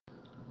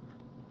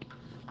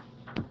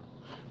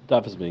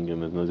Darf es being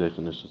given, no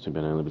zeker nicht, dass sie bei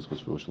einer Biskus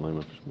für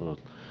Schleimer verschmort.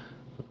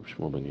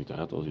 Schmor ben nicht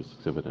hat, also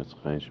ist es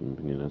das reich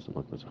bin ich das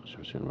macht das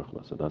schön machen,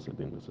 was das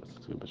Ding das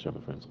zu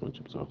beschäftigen Friends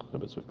Friendship so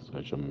habe es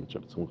gesagt schon mit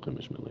zum kommen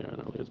mit mir ja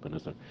jetzt bin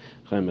es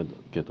Heimat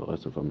geht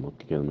alles von Mod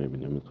gehen mit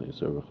mir mit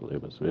Server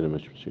leben es wäre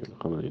mich schön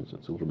kann man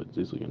jetzt zu mit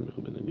sich gehen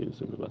mit den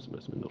sind was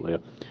mit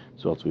der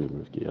so als wir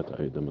mit geht da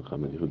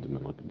kann man die Hunde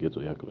mit geht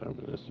ja klar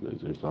das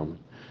ist dann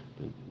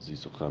sie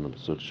so kann man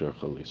so schön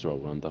so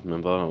und darf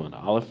man war und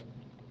Alf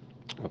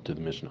up to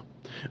the Mishnah.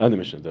 The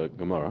Mishnah, the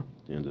Gemara,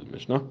 the end of the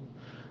Mishnah,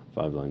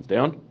 5 lines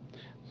down.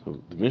 So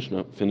the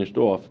Mishnah finished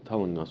off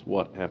telling us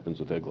what happens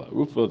with Egla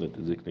Rufa, that the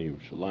Ziknei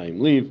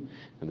Yerushalayim leave,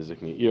 and the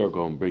Ziknei Ir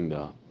go and bring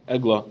the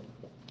Egla,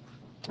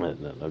 and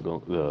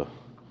the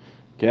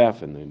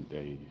calf, and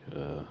they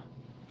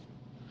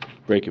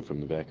break it from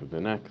the back of the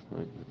neck,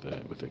 right,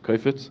 with the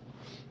kaifetz,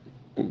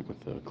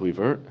 with the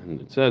cleaver, and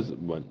it says,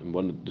 one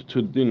of the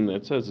two dinim that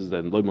it says is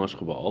that Lo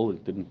Mashcha Ba'al,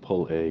 it didn't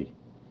pull a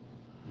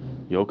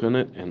yoke on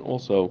it, and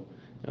also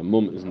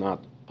mum is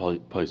not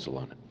paisel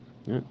on it.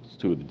 Yeah, it's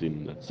two of the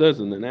dinim that says,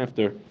 and then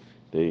after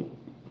they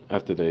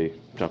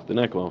chop the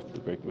neck off, they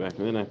break the back of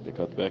the neck, they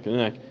cut the back of the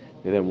neck,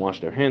 they then wash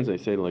their hands. They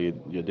say like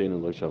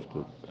yadenu lo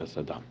shavku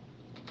esadam.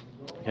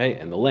 Okay,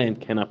 and the land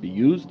cannot be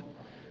used.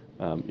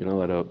 You're not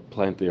allowed to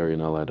plant there. You're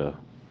not allowed to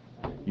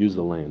use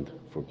the land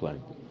for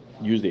planting.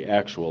 Use the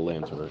actual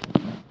land for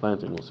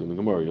planting. We'll see in the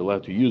Gemara. You're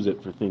allowed to use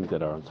it for things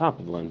that are on top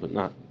of the land, but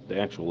not the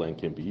actual land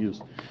can't be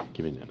used.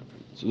 Giving that.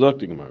 So look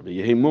the Gemara.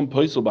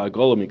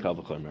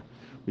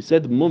 We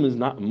said the mum is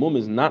not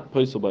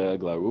paisel by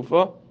agla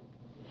rufa.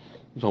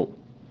 So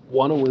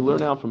why don't we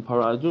learn out from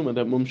para aduma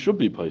that mum should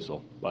be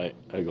paisel by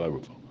agla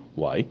rufa?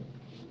 Why?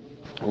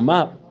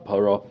 By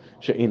para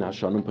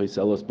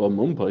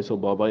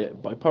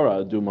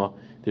aduma,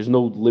 there's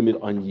no limit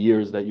on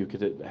years that you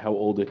could how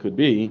old it could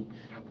be,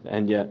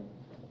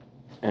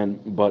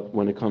 but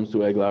when it comes to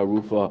egla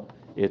rufa,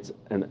 it's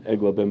an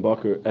egla ben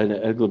bakr and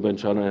an egla ben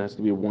shana has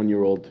to be a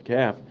 1-year-old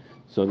calf.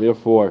 So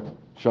therefore,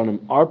 shanim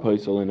are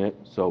paisel in it.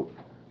 So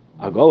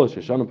agala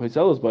sheshanim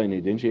paisel is by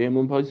nidin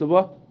she'emum paisel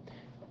ba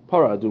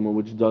para aduma,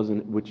 which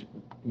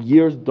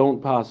years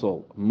don't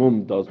paisel,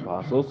 mum does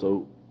paisel.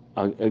 So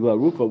egla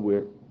rufa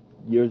where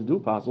years do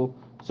paisel,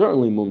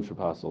 certainly mum should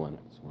paisel in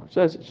it. So it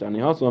says shani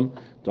hasam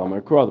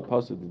damar kra. The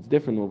pasuk it's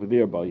different over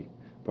there by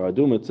para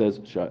aduma. It says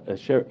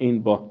asher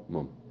ein ba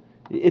mum.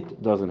 It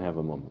doesn't have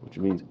a mum, which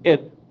means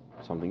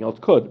something else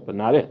could, but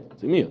not it.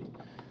 It's a miyut.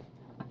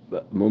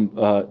 In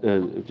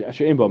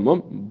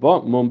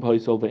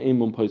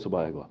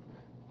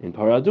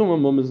Paraduma,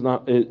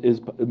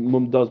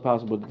 mum does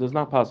possible, but it does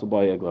not possible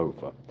by Egla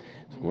Rufa.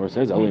 So where it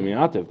says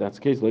if that's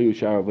the case,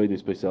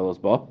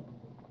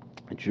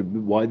 it should be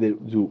why they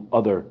do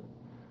other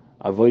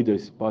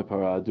avodas by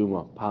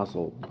Paraduma,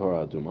 passel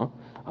Paraduma.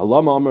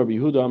 Alama Amar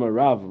Yehuda Amar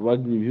Rav,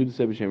 what did Yehuda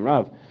say b'shem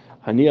Rav?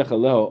 Haniach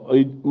aleho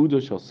uda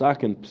shel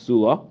saken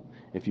psula.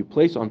 If you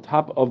place on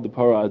top of the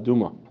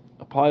Paraduma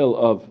a pile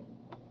of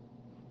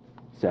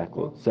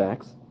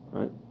sacks,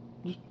 right?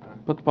 Just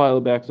put the pile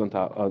of bags on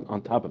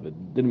top of it.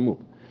 Didn't move.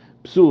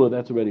 Psula,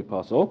 that's already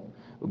pasul.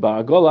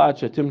 Ba'agola at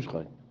shetim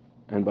shchay,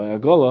 and by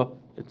agola,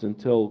 it's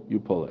until you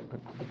pull it.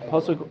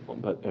 Pasuk,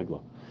 but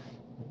egla.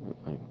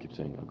 I keep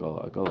saying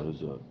agola. Agola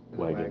is a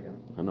wagon.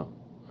 I know.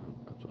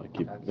 That's why I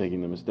keep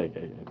making the mistake.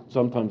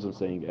 Sometimes I'm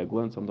saying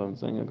egla, and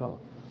sometimes I'm saying agola.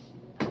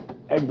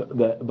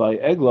 By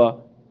egla,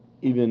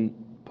 even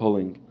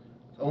pulling.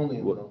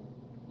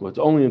 It's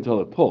only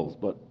until it pulls,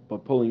 but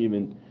pulling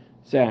even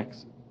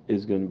sacks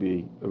is going to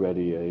be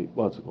already a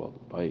what's it called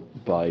by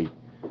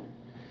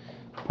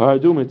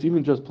paraduma. It's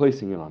even just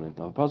placing it on it.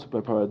 The pasuk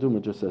by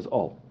paraduma just says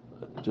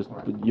just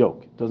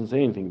yoke. It doesn't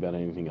say anything about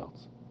anything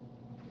else.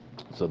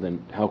 So then,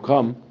 how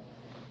come?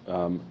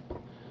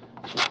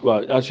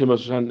 Why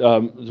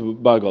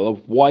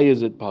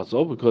is it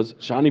possible? Because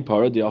shani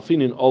para the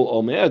alfinin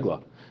all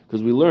me'egla.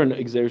 Because we learn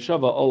exer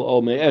shava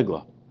all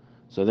me'egla.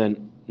 So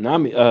then.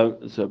 Nami,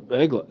 so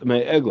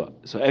egla.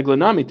 So egla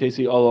nami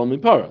tesi all mi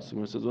para.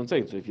 So says one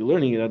second. So if you're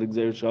learning it at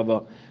exer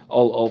shava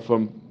all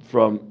from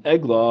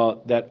egla,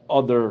 that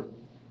other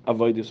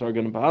avodas are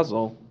going to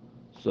passel.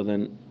 So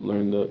then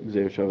learn the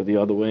exer shava the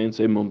other way and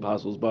say mum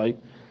passels by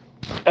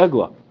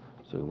egla.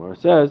 So Gemara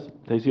says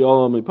tesi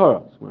all mi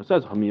para. So Gemara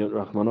says hamiyat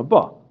rachman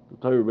ba. The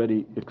Torah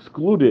already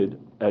excluded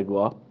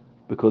egla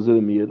because of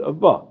the miyat of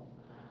ba.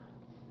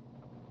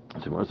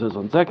 So Gemara says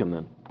one second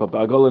then. But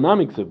Ba'agola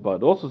Nami Ksiv Ba,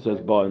 it also says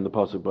Ba in the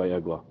pasuk by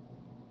Egla.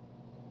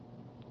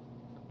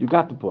 You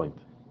got the point.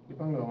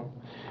 Keep on going.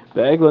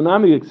 The Egla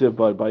Nami Ksiv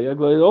Ba, by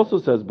Egla it also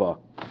says Ba.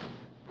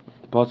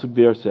 The pasuk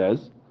there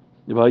says,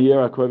 so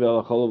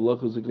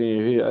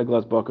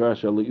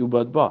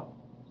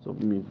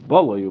it means Ba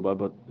Lo Yubad,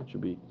 but it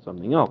should be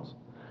something else.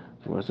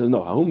 So it says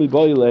no, Hahumi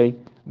Ba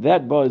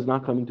that Ba is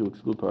not coming to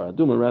exclude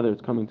Paraduma, rather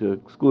it's coming to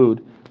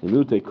exclude the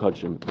Mute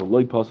Kachim, the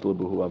Loi Pasal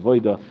Buhu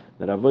Avoida,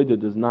 that Avoida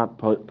does not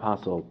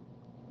passel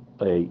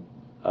a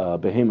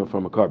behemoth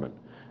from a carbon.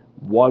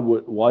 Why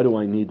do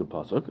I need the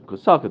pasuk?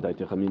 Because I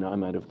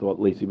might have thought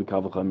Lacey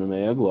B'Kavacham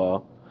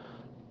Egla.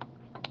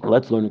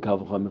 Let's learn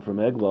Kavacham from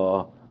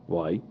Egla.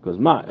 Why? Because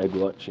ma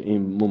egla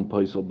she'im mum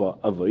paisel ba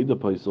avoida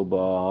paisel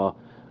ba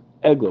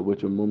egla,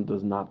 which a mum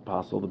does not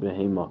passel the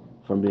behema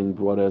from being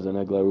brought as an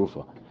egla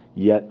rufa.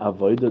 Yet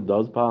avoida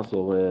does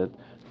passel it.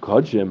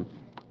 Kodshim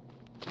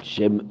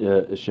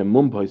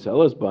shemum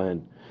paiselas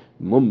bahin.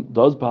 Mum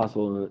does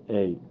passel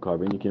a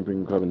carbon. You can't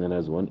bring a carbon that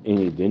has one.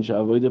 Any din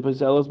avoida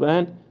paiselas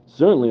bahin.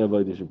 Certainly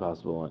avoida should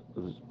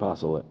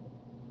passel it.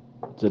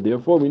 So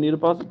therefore, we need a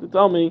pasuk to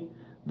tell me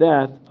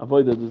that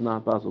avoida does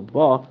not passel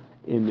ba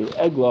in the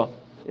egla.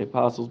 It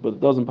passes, but it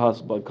doesn't pass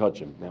by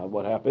kachim. Now,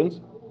 what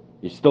happens?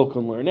 You still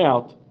can learn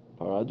out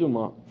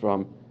paraduma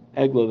from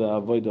egla that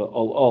avoida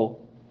ol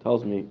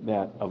tells me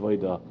that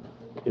avoida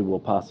it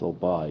will passel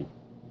by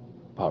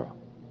para.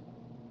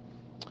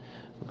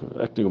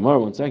 Back to Gemara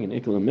 1 second.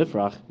 Ikel and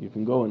mifrach. You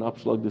can go and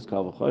upslug this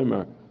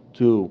kavachomer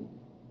to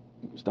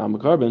stam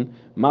carbon.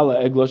 Mala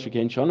egla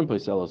shekain shanim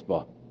paiselas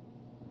ba.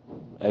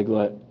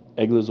 Egla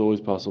is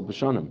always possible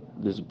b'shanim.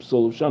 There's a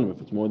psul of shanim.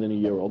 If it's more than a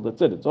year old,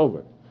 that's it. It's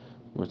over.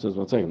 Where it says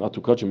 1 second. Not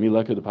to kachim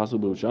mileka the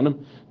possible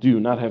b'shanim. Do you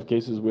not have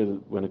cases where,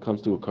 when it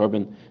comes to a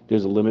carbon,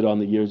 there's a limit on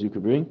the years you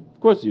could bring? Of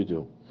course you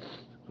do.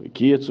 No. The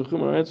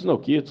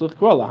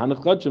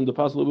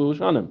possible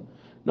b'shanim.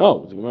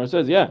 No. The Gemara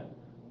says, yeah.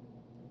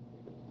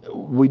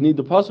 We need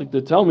the pasuk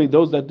to tell me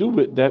those that do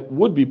it that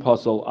would be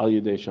pasal al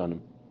yedei shanim.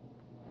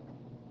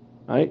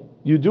 Right?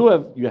 You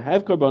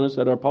have karbanos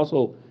that are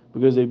pasal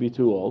because they'd be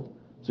too old.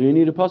 So you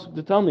need a pasuk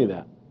to tell me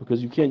that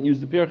because you can't use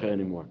the pircha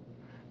anymore.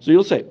 So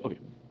you'll say, okay,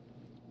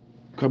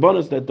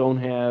 karbanos that don't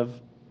have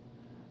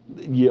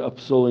a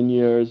psul in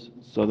years,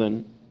 so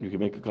then you can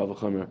make a kavah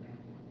chamer.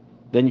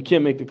 Then you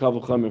can't make the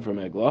kavah chamer from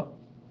egla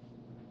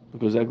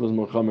because egla is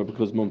more chamer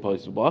because mum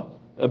paisel ba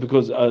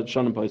because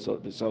shanim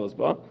paisel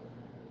ba.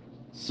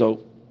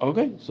 So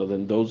okay, so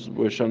then those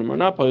where shanim are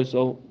not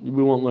paisel,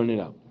 we won't learn it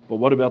out. But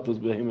what about those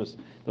behemoths,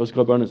 those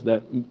karbanos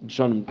that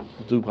shanim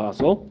do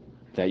paisel,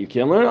 that you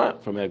can't learn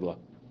out from egla?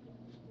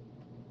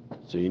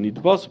 So you need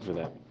the pasuk for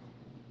that.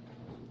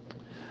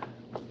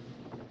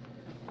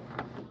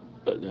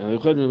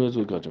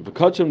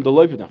 V'kachim the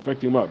loy now.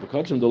 Frankly, Mar.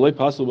 V'kachim the loy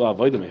pasul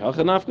avoda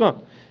mehacha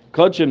nafka.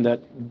 Kachim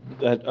that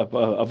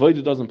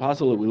avoda doesn't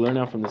pasul it. We learn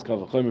out from this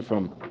kavachomer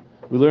from.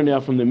 We learn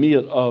out from the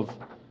miyat of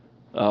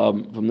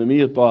from the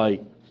miyat by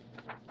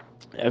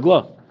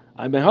egla.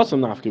 I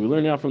behasam nafka. We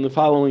learn out from the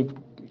following.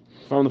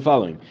 From the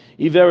following.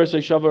 Iveres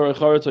shavar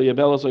echaretz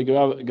yabelas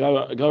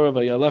garav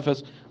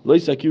yalefes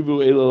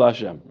loisakivu ela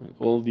lashem.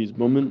 All of these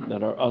women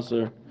that are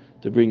usher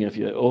to bring, if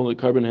all the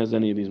carbon has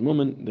any of these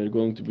women, they're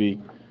going to be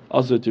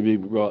also to be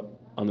brought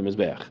on the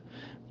mizbeach.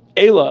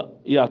 Ela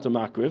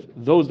yatamakriv.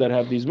 Those that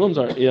have these women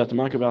are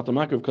yatamakriv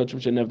kachim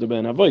shenevda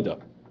ben avoida.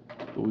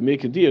 But we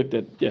make a deal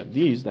that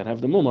these that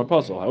have the mum are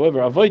puzzle. However,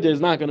 avoida is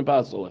not going to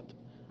puzzle it.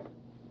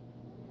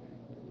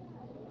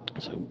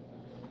 So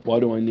why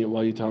are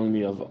you telling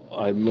me of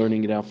I'm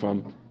learning it out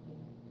from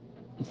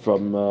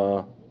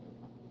egla?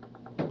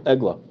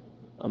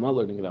 I'm not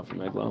learning it out from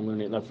egla. I'm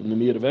learning it out from the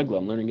miyat of egla.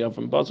 I'm learning it out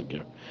from pasuk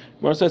here.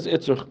 Gemara says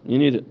itzrich. You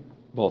need it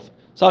both.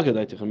 Where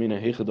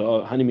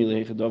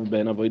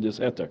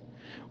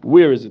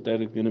is it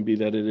that it's going to be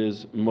that it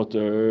is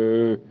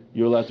mutter?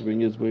 You're allowed to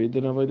bring it where you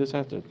didn't avoid this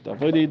heter. The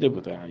avoid you did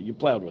with that. You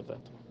plowed with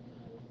that.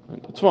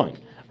 Right? That's fine.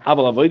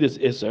 Aval avoid this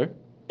iser.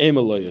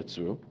 Ema loy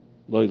litzru.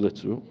 Loy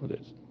litzru. What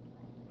is?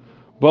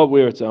 But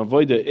where it's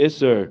avoid the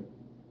iser,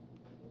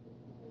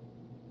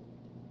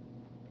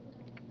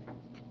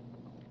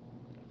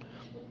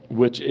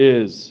 which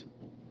is,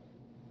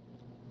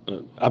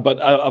 but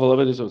aval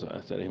avoid this. I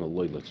said ema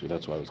loy litzru.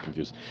 That's why I was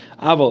confused.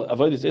 Aval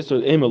avoid this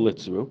iser ema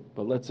litzru.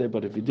 But let's say,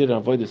 but if you didn't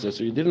avoid this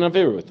iser, you didn't have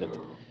error with it.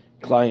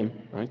 Klaim,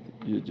 right?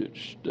 You did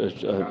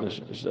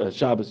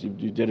Shabbos.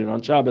 You did it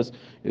on Shabbos.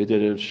 You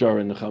did it Shar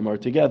and the Chamar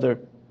together.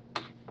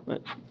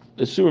 Right?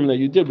 Assume that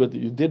you did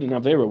an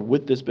avera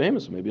with this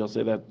behemoth. So maybe I'll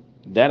say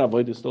that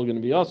avoid is still going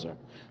to be aser.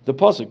 The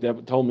pasuk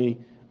that told me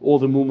all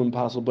the mumim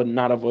possible, but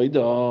not avoid,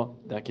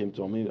 that came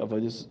told me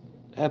avoid is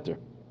heter.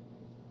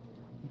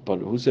 But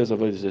who says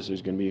avoid is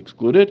going to be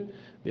excluded?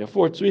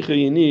 Therefore, tzricha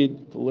you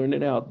need to learn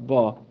it out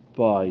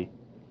by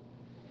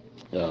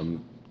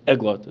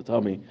egla to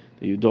tell me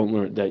that you don't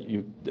learn that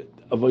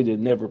avoid it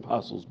never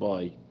passes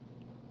by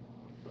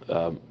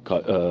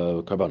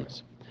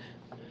karbanis.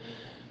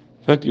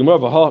 In fact,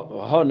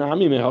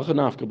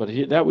 but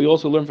that we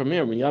also learn from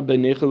here. We have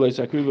another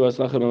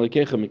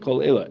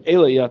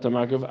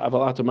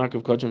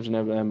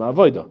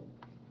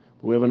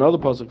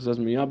pasuk that says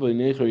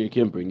you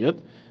can't bring it.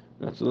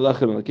 That's the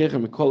lechem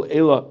lekechem. We call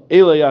ela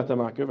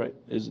yatamakriv. Right?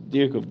 Is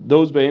dirk of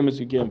those behemoths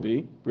you can't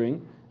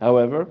bring.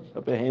 However,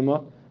 a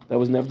behemah that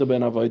was never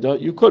ben avoda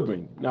you could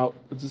bring. Now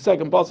it's the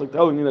second pasuk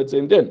telling me that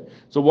same din.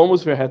 So one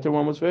was for heter,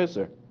 one was for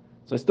iser.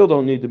 So I still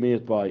don't need to meet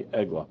it by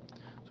egla.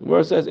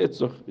 Where it says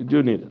itzur, you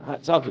do need it. I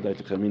might have thought the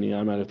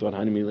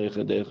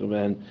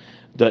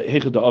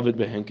hechad avid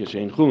behen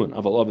keshein chulin,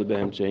 aval avid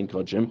behen shein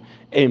kodshim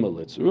ema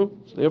litzru.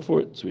 So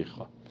therefore,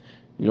 tzricha.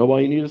 You know why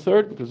you need a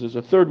third? Because there's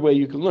a third way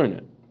you can learn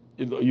it.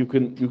 You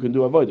can do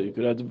avodah. You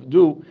could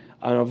do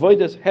an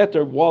avodas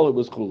heter while it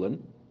was chulin.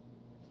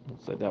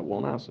 Say that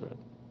won't answer it.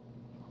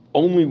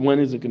 only when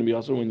is it going to be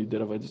also when you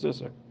did avodas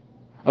iser?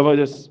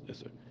 Avodas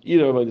iser.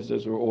 Either avodas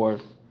iser, or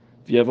if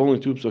you have only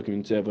two psukim, you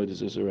can say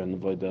avodas iser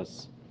and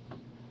avodas,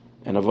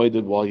 and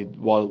avoided while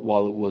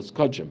it was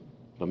kachim.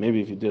 But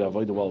maybe if you did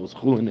avoid while it was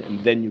chulin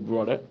and then you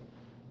brought it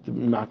to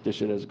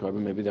makdish it as a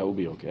carbon, maybe that would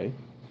be okay.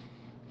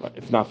 But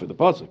if not for the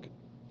pasuk,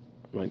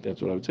 right?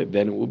 That's what I would say.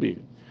 Then it will be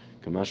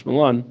kamash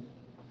malan.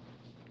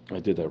 I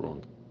did that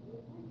wrong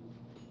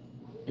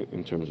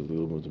in terms of the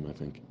limudim. I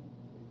think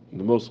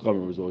the most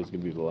common is always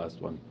going to be the last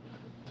one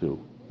to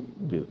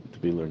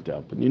be learned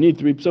out. But you need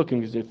three psukim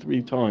because there are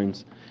three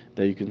times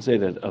that you can say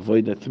that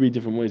avoid that three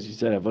different ways. You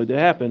said avoid that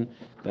happen.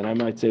 Then I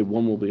might say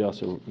one will be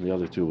also and the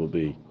other two will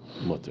be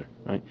mutter.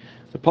 Right?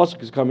 The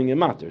pasuk is coming in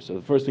matter. So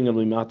the first thing that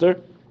will be matter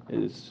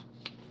is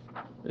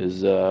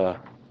let's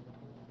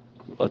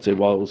say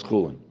while it was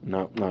chulin,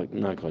 not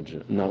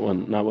kachim,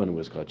 not when it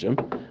was kachim.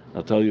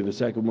 I'll tell you the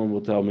second one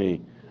will tell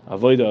me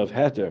avoida of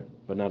heter,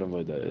 but not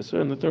avoida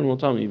iser, and the third one will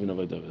tell me even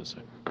avoida of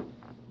iser.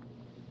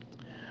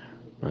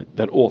 Right,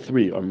 that all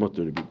three are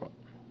mutter to be brought.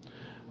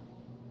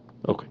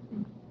 Okay.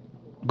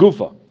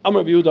 Gufa.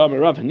 Amar Yehuda Amar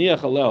Rav Haniach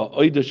Aleh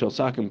Oida Shel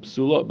Sakim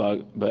Psula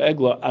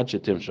Ba'egla Ad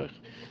Shetimshech.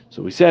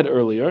 So we said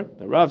earlier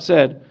that Rav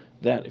said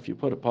that if you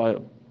put a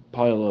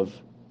pile of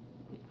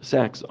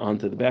sacks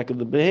onto the back of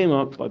the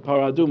behemoth by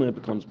paraduma, it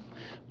becomes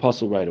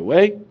puzzle right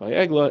away. By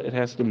egla, it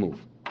has to move.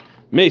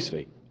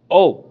 Meisvei.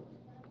 Oh,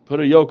 put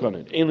a yoke on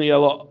it. Ainli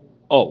ela.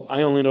 Oh,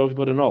 I only know if you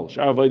put an ol.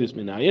 Shar avoidus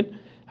minayin.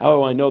 How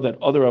do I know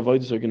that other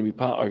avoidus are going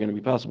to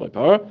be passed by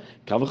para?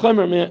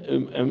 Kavachemer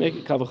make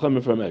it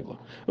kavachemer from egla.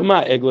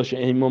 Uma egla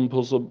she'ain mum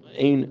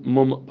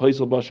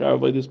paisel ba shar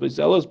avoidus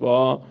beiselas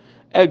ba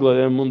egla.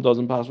 Then mum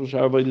doesn't pass.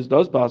 Shar avoidus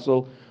does pass.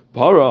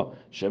 Para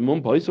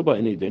shemum paisel ba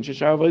any then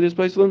shar avoidus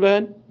paisel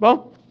ben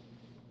ba.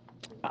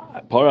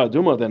 Para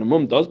duma, then a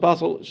mum does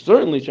passel.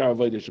 Certainly, shar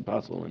avodah should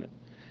passel in it.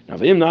 Now,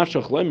 v'im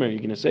nafshach lemer, you're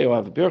going to say, "Oh, I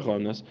have a pircha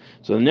on this."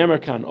 So the nemer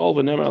kan all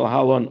the nemer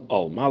lahalon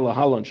all mal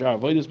lahalon shar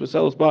avodas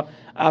b'selas ba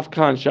af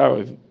kan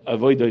shar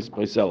avodas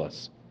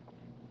b'selas.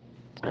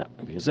 You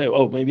can say,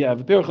 "Oh, maybe I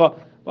have a pircha."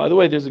 By the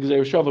way, there's a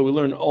gzeir shava. We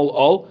learn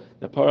all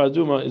that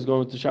paraduma is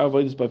going to shar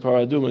avodas by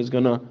paraduma is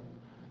going to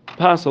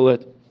passel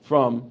it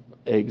from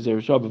a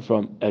gzeir shava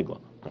from egla.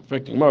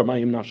 Affecting more, my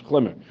im nafshach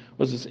lemer.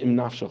 What's this im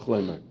nafshach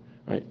lemer?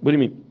 Right? What do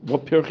you mean?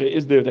 What pircha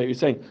is there that you're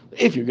saying?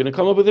 If you're going to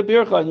come up with a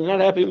pircha and you're not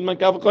happy with my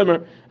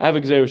kavachlemer, I have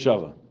a gzeir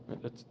shava.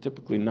 Right? That's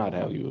typically not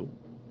how you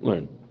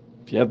learn.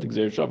 If you have the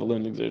gzeir shava,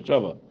 learn the gzeir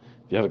shava.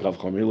 If you have a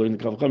kavachlemer, you learn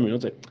the kavachlemer. You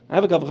don't say, I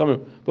have a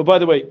kavachlemer, but by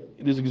the way,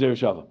 there's a gzeir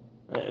shava,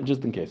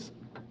 just in case.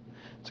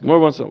 So Gemara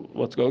wants to know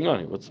what's going on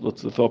here. What's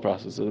the thought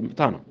process of the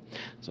Tana?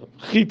 So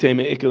you're going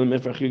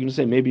to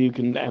say maybe you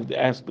can have to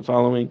ask the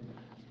following.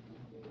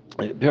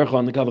 Pircha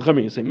on the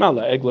kavachlemer. You say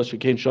mala egla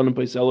shekain shonim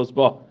peiselos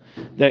ba.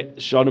 That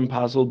shadim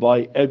passel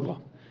by egla.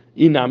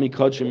 Inami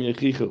kachim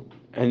yechichu.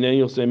 And then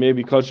you'll say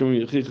maybe kachim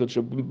yechichu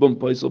shabum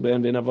paisel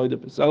ben ben avoda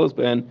peselas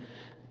ben,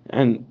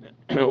 and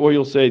or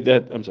you'll say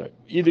that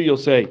either you'll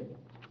say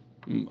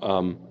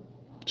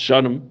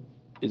shadim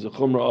is a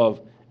chumrah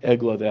of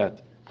egla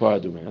that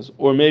paradum has,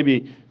 or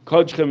maybe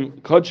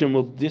kachim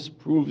will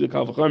disprove the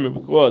kavachamer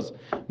because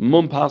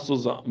mum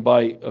passes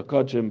by a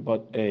kachim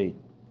but a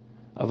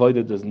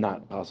avoda does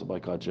not pass by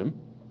kachim,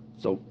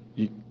 so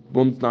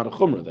mum's not a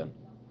chumrah then.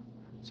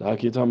 So how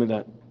can you tell me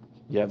that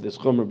you have this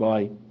chumrah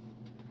by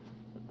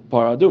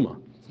paraduma?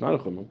 It's not a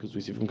chumrah because we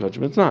see from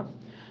kachim it's not.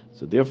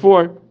 So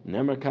therefore,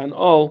 nemer kan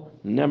all,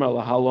 nemer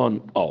lahalon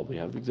all. We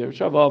have the gzeir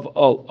shava of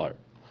all are.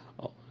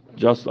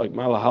 Just like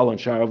malahalon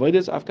shar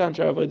avodas, afkan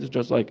shar avodas,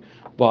 just like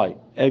by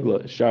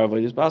egla shar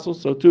avodas passel,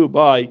 so too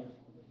by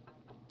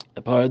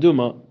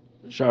paraduma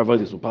shar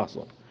avodas will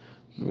passel.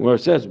 Where it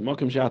says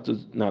makom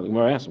shatus, now the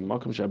Gemara asks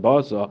makom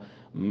shabasa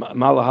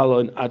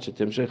malahalon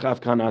achetim sheikh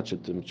afkan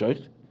achetim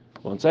sheikh.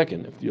 1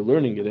 second. If you're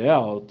learning it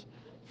out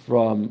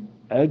from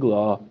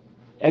egla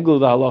the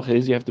halacha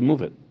is you have to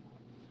move it.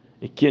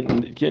 It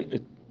can't.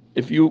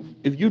 If you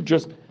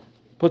just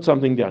put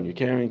something down, you're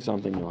carrying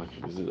something, you're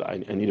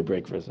like, I need a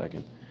break for a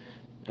second,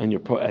 and your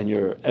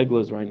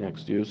egla is right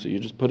next to you, so you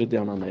just put it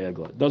down on the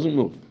egla. It doesn't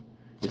move.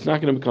 It's not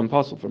going to become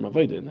possible from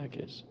avodah in that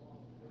case.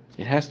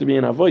 It has to be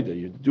an avodah.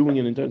 You're doing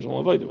an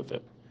intentional avodah with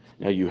it.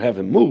 Now you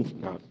haven't moved.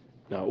 Now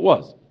it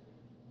was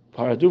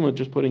paraduma.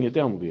 Just putting it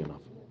down will be enough.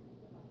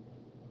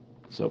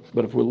 So,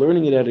 but if we're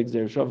learning it at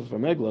Gzeir Shava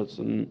from Egla,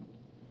 then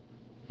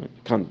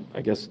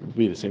I guess it would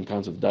be the same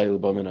concept.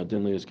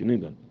 It's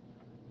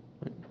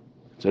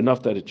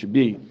enough that it should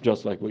be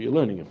just like what you're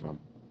learning it from.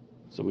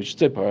 So we should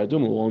say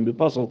paraduma will only be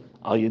puzzle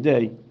al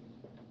yedei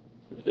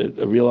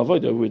a real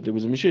avodah. There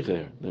was a meshicha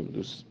here. It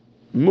was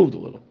moved a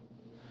little.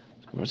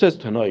 So it says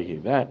tanoi here.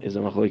 That is a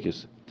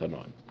machlekes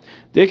tanoi.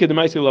 Deike the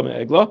ma'aseh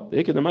me egla.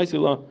 Deike the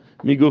ma'aseh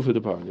migufa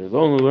the parah. There's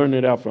only learn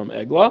it out from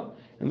egla.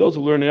 And those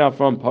who learn it out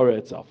from para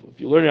itself. If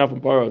you learn it out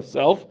from para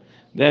itself,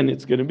 then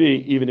it's going to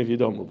be even if you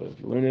don't move it. If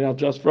you learn it out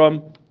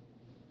from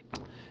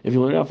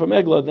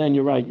egla, then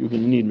you're right. You're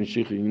going to need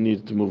meshicha. You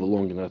need to move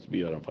along, and that's to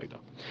be out of faida.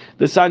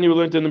 The sign you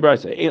learned in the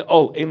brayse.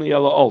 All ainli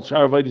yala all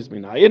shar avodas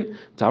minayin.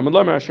 Tamad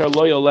lamer ashar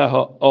lo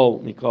yaleha all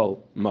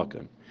mikol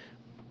makan.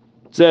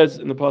 It says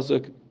in the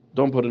pasuk,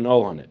 don't put an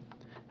ol on it.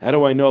 How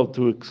do I know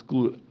to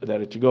exclude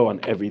that it should go on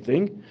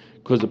everything?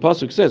 Because the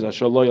pasuk says,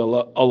 "Asher lo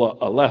Allah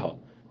aleha."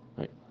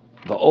 Right?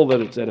 The ol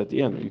that it said at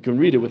the end, you can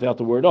read it without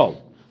the word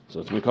ol. So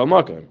it's mikal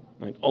makar,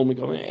 right? Ol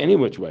mikal any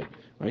which way,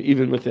 right?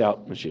 Even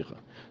without mashicha.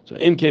 So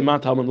in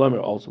kemat talmud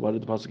lemer also. Why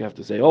did the pasuk have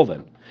to say ol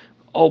then?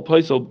 All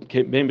paisel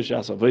ben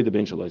b'shas avoda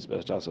ben shalais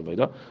b'shas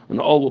avoda, and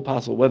all will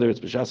passel whether it's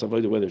b'shas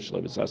avoda, whether it's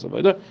shalai b'shas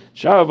avoda.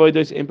 Shar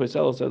avodas in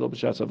paisel said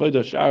b'shas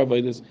avoda. Shar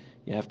avodas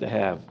you have to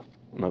have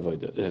an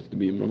avoda. It has to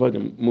be an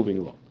avoda moving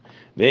along.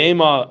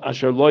 Ve'ema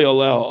asher lo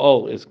yoleh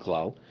all is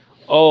klal.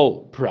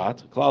 All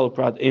prat klal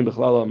prat ein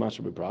b'chlal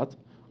masher b'prat.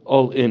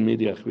 All in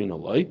midiach rin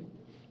olay.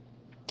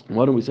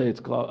 Why don't we say it's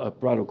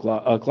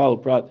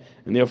klal prat,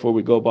 and therefore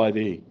we go by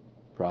the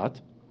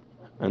prat,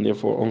 and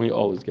therefore only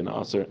all is going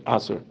to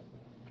aser,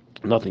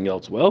 nothing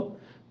else. Well,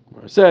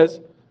 where it says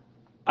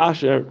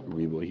asher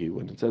riboy,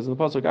 when it says in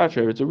the pasuk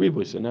asher, it's a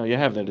riboy. So now you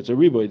have that it's a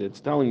riboy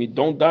that's telling me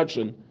don't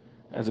darshan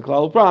as a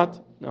klal prat.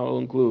 Now it'll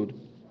include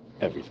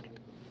everything.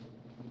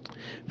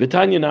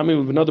 V'tanya nami, we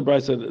have another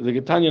brisa.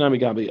 The Tanya nami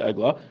gabi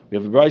egla. We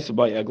have a brisa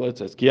by egla. It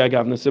says ki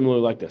agavna similar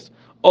like this.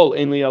 Ol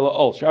ein li ela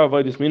ol shar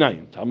avodas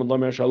minayim. Talmud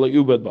lamer shala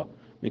yubad ba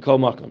mikol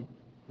makam.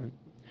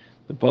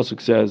 The pasuk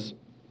says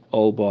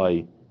ol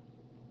by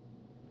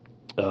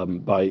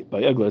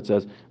egla. It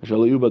says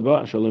shala yubad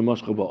ba shala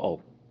mashcha ba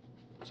ol.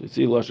 So you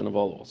see lashon of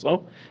all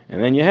also,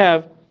 and then you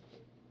have.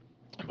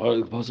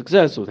 The pasuk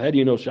says so. How do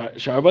you know shar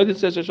avodas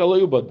says shala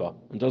yubad ba?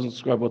 It doesn't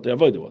describe what the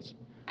avodah was.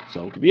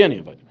 So it could be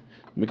any avodah.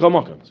 What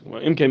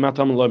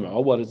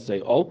does it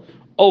say? All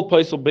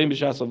paisel bein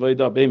b'shas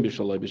avoda, bein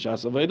b'shalai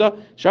b'shas avoda.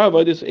 Shar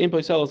avodas ein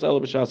paisel ela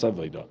b'shas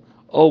avoda.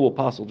 All will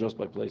passel just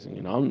by placing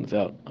it on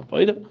without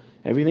avoda.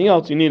 Everything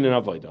else you need an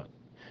avoda.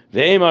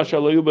 Ve'ema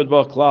shalayubad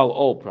ba klal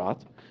all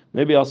prat.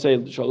 Maybe I'll say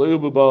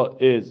shalayubad ba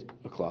is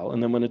a klal,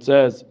 and then when it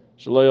says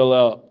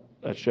shalayoleh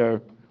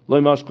asher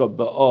loy mashka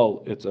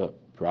ba'al, it's a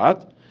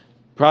prat.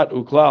 Prat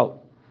uklal.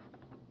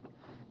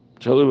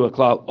 Shalayubad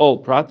klal all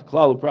prat.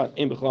 Klal uprat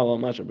ein b'klal al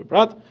masher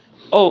b'prat.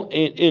 All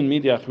in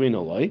midiach rin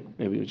olay.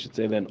 Maybe we should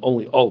say then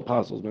only all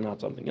parcels, but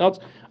not something else.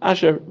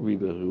 Asher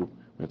ribahu.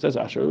 When it says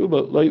asher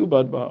riba lo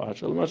yubad ba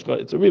asher l'mashcha,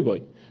 it's a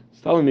riboy.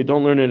 It's telling me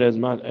don't learn it as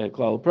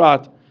klal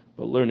prat,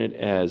 but learn it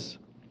as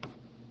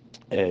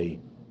a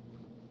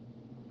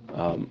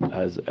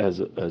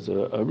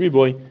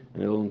riboy,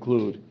 and it'll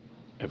include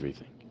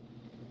everything.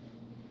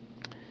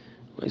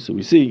 So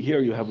we see here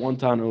you have one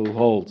Tana who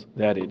holds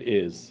that it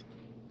is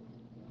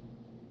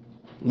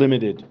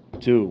limited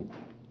to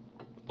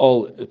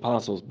all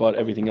apostles, but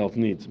everything else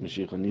needs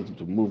Mashiach, needs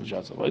to move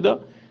Shas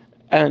Avoda,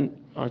 and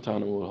our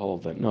Tana will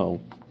hold that no.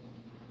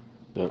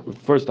 The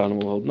first Tana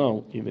will hold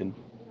no, even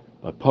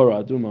by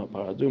Paraduma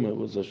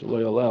was a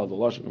Shaloi Alel, the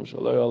Lashon of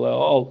Shaloi Alel,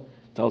 all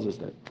tells us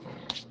that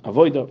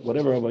Avoda,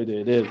 whatever Avoda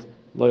it is,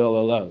 Loyal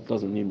Alel,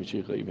 doesn't need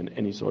Mashiach, even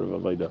any sort of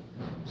Avoda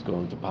is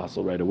going to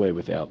passel right away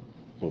without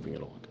moving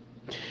it along.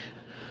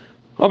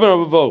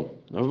 Ravo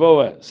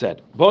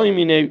said,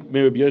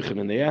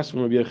 and they asked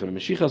from Rabbi Yochanan,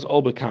 Mashiachas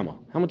ol bekama.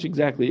 How much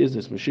exactly is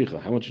this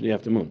Mashiach? How much do you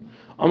have to move?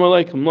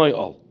 Amalei kamloi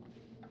ol.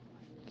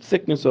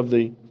 Thickness of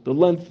the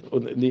length,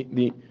 or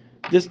the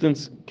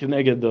distance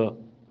connected the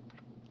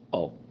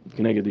ol,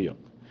 connected the yoke.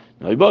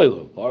 Now, is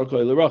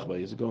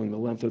it going the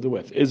length of the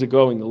width? Is it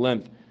going the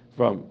length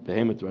from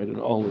behemoth, right? And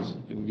all is,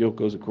 the yoke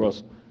goes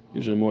across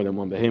usually more than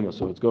one behemoth,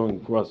 so it's going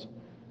across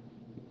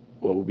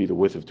what would be the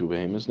width of two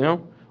behemoths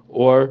now,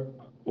 or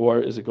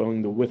is it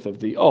going the width of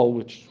the ol,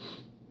 which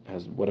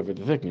has whatever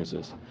the thickness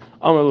is?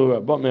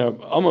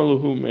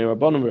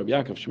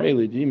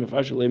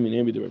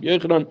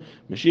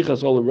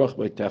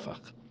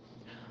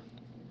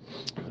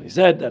 He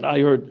said that I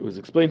heard, it was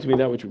explained to me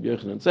that which Rabbi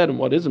Yochanan said, and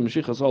what is a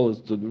Mashiachas ol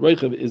is the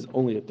reichav is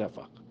only a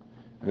tefach,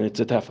 and it's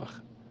a tefach.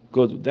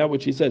 Because that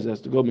which he says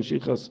has to go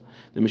Mashiachas,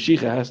 the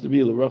Mashiach has to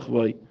be the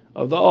rachvay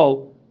of the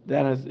ol,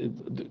 that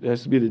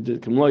has to be the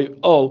kamloi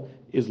ol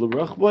is the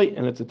rachvay,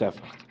 and it's a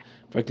tefach.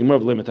 In fact, why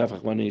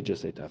don't you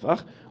just say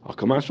tefach?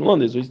 So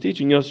he's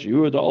teaching us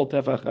the all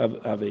tefach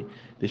have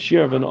the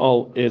share of an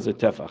all is a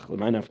tefach. What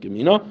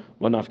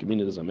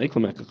nafkamina does that make?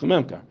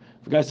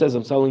 If a guy says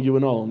I'm selling you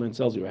an all and then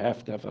sells you a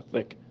half tefach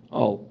thick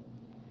all,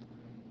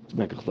 it's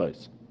mekach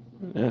chleis.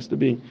 It has to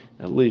be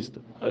at least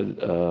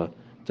a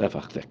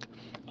tefach thick.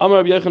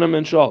 Amar Rabbi Yochanan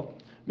ben Shal.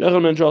 Rabbi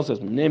Yochanan ben Shal says,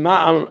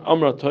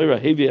 Amra Torah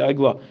hevi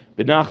egla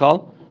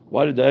b'nachal.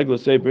 Why did the egla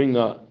say bring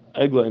the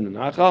egla in the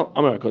nachal?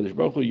 Amar HaKadosh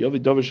Baruch Hu Yovi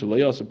Dover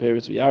Shalayas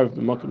Paris v'Yarav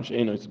b'Makom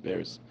She'enos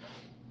Paris.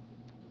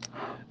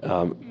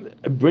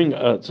 Bring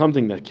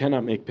something that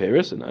cannot make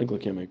Paris, and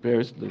egla can't make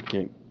Paris. They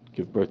can't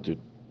give birth to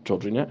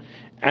children yet,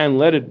 and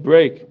let it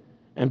break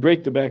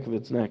the back of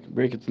its neck,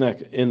 break its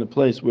neck in the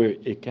place where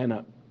it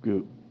cannot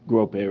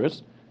grow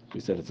Paris. We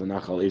said it's a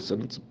nachal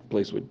esan, it's a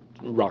place with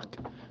rock,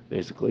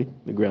 basically.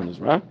 The ground is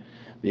rock.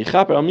 The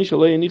chaper al misha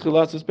lo yenichu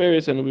latzis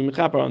Paris, and it'll be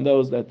mechaper on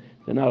those that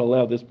they're not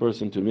allowed this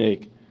person to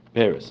make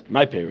Paris.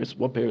 My Paris.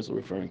 What Paris are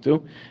we referring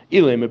to?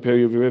 Ilay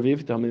Peri of Rivia. If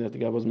you tell me that the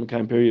guy wasn't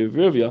Mekayim Peri of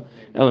Rivia,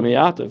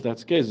 Elamiyata, if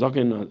that's the case,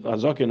 Zakin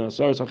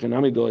Asaris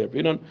Achinami Dol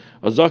Yapinon,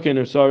 a Zakin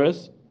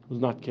Asaris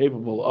who's not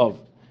capable of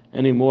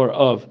any more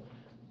of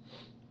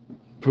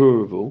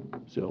Puravu,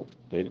 so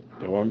they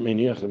weren't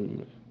Maniach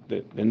and they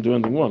didn't do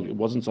anything wrong. It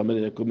wasn't somebody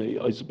that could make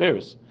Isa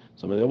Paris.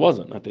 Somebody that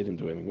wasn't. Not they didn't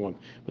do anything wrong.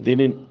 But they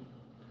didn't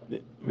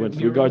with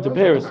regard to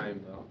Paris.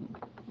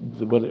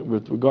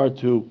 With regard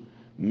to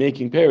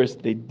making Paris,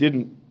 they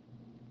didn't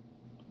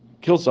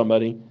kill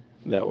somebody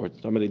or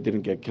somebody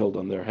didn't get killed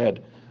on their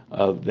head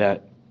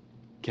that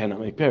cannot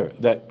make Paris,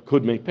 that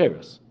could make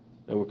Paris.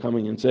 They were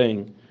coming and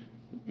saying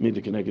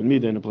Mida Keneged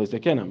Mida in a place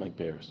that cannot make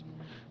Paris.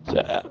 So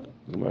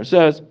the Gemara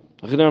says,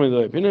 what does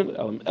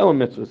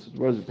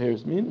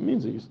Paris mean? It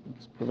means that you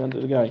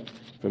prevented the guy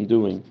from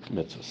doing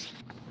mitzvahs.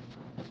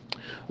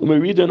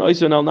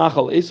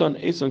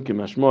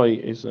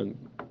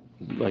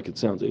 Like it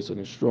sounds, Eson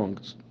is strong,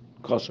 it's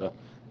kasha,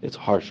 it's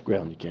harsh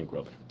ground, you can't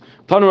grow it.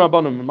 Tanu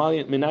Rabbanim,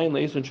 Minayin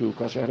le'Eson shu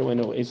kasha. How do I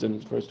know Eson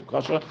is first to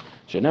kasha?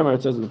 Shenemar,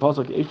 it says in the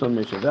pasuk, Eson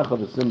me'shavecha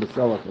v'sim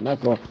b'selach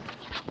v'nekla.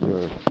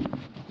 Your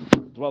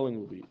dwelling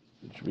will be,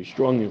 it should be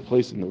strong in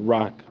place in the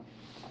rock.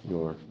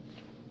 Your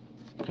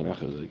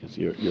kanecha, I guess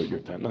your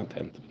tent, not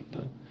tent,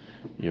 but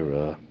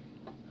your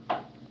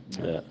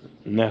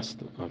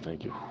nest. Oh,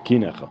 thank you.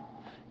 Kinecha,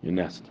 your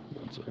nest.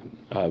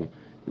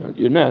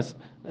 Your nest.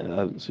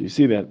 So you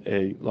see that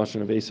a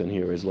lashon of Eson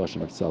here is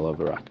lashon of Sela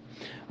Barak.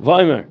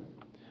 Vaymer,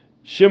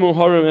 Shimu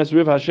Harim Es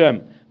Riv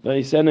Hashem, the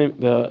Esonim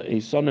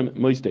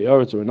Moistei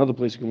Eretz, or another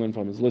place you can learn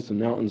from is listen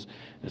mountains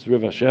Es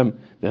Riv Hashem,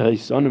 the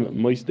Esonim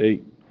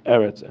Moistei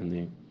Eretz, and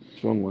the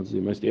strong ones, the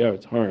Moistei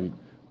Eretz, Harim,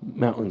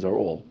 mountains are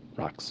all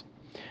rocks.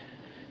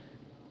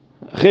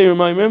 How do we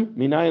know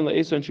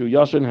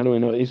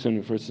Eson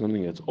refers to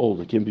something that's old?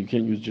 You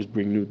can't just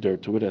bring new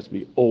dirt to it. It has to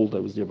be old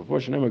that was there before.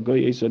 A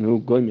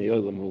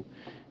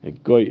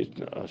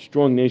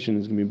strong nation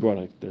is going to be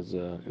brought. There's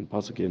in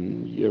Pasuk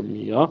in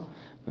Yirmiyah,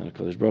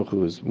 Kadosh Baruch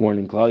Hu is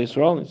warning Klal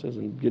Yisrael. He says,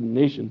 "A good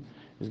nation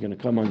is going to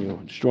come on you.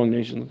 A strong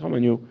nation will come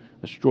on you.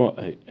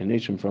 A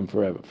nation from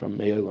forever, from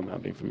Me'olam,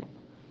 having from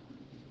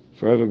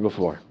forever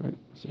before." Right?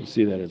 So you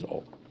see that as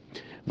old.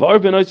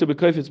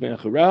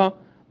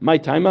 My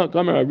timeout.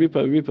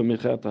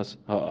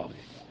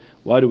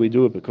 Why do we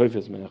do it?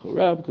 Because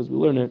we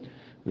learn it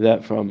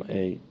that from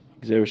a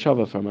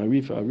Gzereshava, from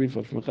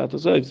Arifa from Mechat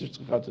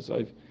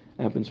HaSayf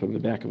happens from the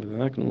back of the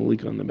neck, and the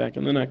leak on the back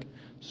of the neck.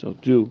 So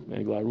too,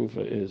 Megla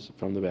Rufa is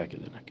from the back of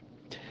the neck.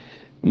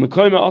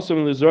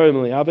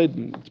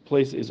 This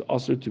place is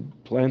also to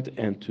plant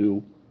and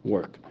to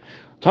work.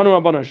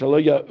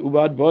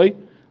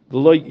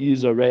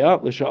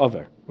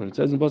 When it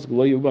says in Pasuk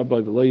Lo Yubad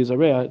Boy V'Lo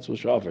Yizareh, it's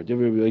L'Sha'avar.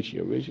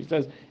 Rashi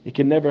says it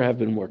can never have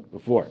been worked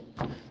before.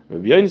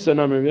 Rabbi Yonis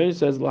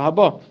says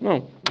Lahaba.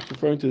 No, it's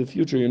referring to the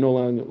future. You're no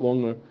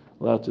longer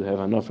allowed to have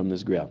enough from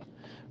this ground.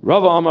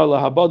 Rava Amar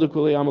Lahaba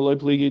Kulei Amar Lo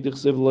Pligi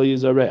Dichsev Lo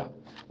Yizareh.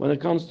 When it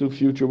comes to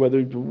future,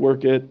 whether to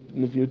work it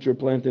in the future,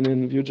 plant it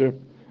in the future,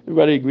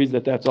 everybody agrees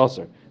that that's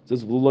also. It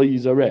says Lo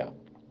Yizareh,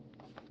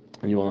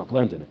 and you will not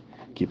plant in it.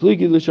 Ki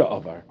Pligi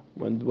L'Sha'avar.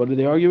 What did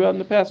they argue about in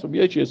the past? Rabbi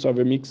Yoshi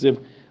Savar Miksiv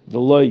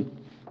V'Lo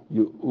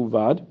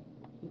Uvad.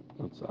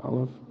 That's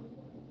Aleph.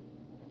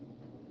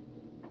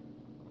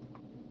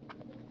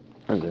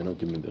 And they don't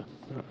give me the.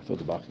 I thought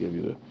the Bach gave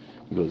you the.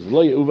 It goes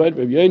Lo Uvad.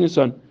 Rabbi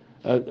Yonasan.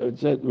 It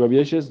said Rabbi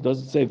Yeshis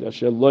doesn't say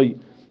Asher Lo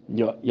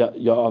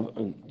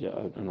Ya'av. Yeah, I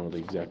don't know the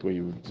exact way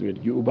you would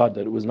read Uvad.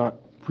 That it was not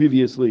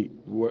previously.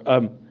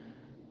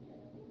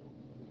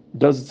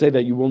 Doesn't say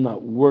that you will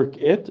not work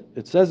it.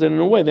 It says it in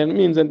a way that it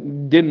means that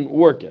it didn't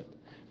work it.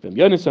 Rabbi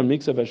Yonasan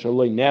Miksav Asher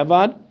Lo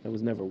Nevad. That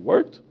was never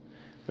worked.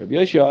 Rabbi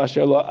Yeshua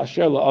Asher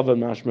la'avan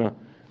mashma.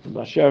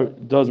 Asher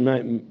does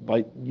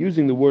by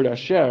using the word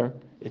Asher,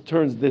 it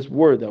turns this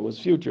word that was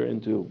future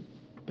into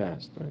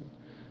past, right?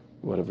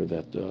 Whatever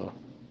that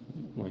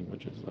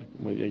language is like.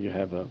 You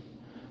have a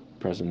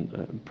present.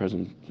 I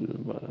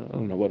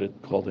don't know what it's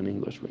called in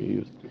English. Where you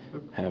use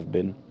have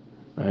been,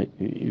 right?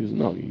 You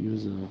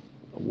use a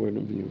word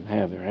of you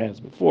have or has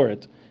before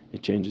it.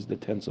 It changes the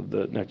tense of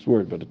the next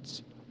word, but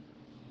it's.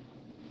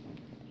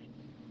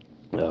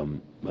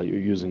 But you're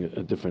using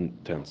a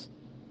different tense.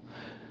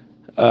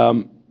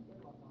 Rabbi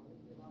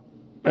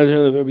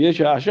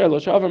Yonasan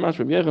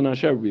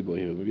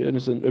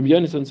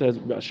says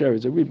Asher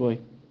is a riboy,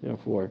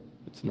 therefore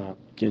it's not.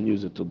 You can't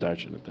use it to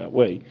darshan it that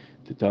way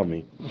to tell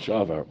me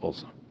Shavar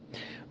also.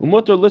 You're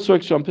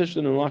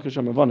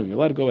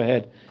allowed to go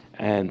ahead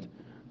and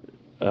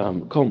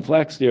comb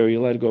flax there.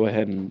 You're allowed to go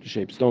ahead and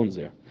shape stones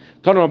there.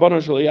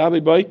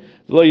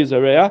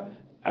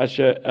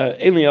 Asher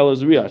Eli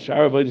Elazriya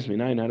Shar Avodas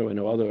Minayin. How do I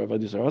know other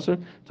Avodas are also?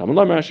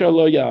 Tamalam Asher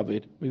Lo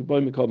Yavid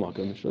Mikol Mikol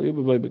Makom Shal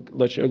Yubaboy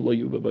Lasher Lo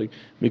Yubaboy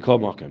Mikol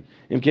Makom.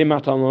 Im Came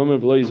Matam Lomer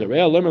V'Lo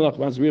Yizarei Lomer Lach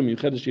Mazriya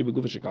Miyuchedesh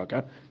Begufa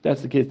Shekaka.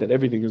 That's the case that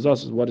everything is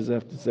us. What does it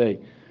have to say?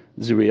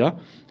 Zriya.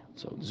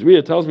 So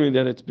Zriya tells me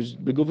that it's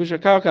Begufa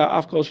Shekaka.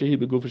 Afkol Shehi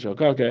Begufa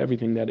Shekaka.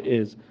 Everything that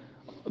is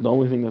The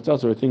only thing that's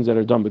also are things that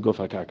are done beguf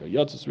hakaka.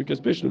 Yatzis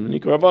rikas bishlam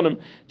nikar avonim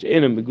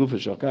she'enim beguf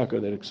shakaka,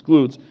 that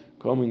excludes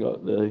combing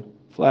the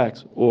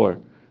flax or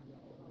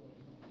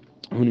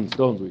honing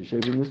stones, where you're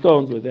shaving the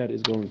stones, where that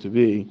is going to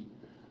be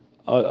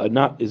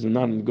not in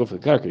beguf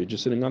hakaka. You're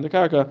just sitting on the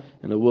karka,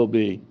 and it will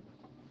be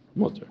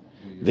mutter.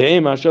 The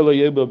aim ashelo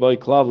yeba by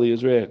klavli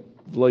Israel.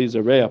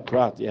 Rea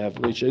prat, you have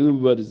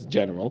leishaluba is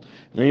general,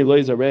 and then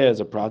you rea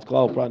as a prat,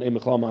 klav prat,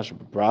 emechal masha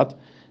prat,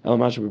 el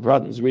masha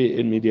prat, and zriya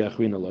in media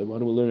achrina loy. Why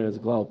do we learn it as a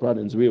klav prat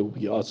and zriya will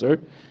be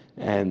aser,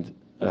 and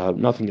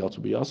nothing else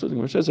will be aser? The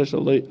Gemara says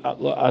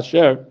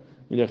asher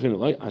media achrina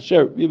loy.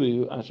 Asher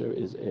ribu, asher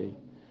is a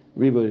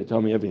ribu to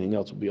tell me everything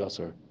else will be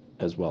aser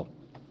as well.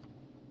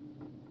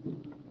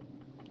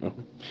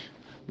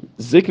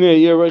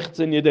 Ziknei year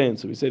rechitzin yedein.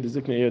 So we say the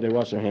ziknei year they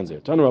wash their hands there.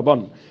 Tanu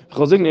rabban.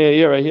 Chol ziknei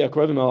year here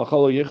akrovim al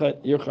chalo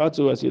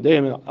yirchatzu as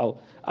yedeim al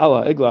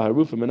ala igla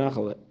harufa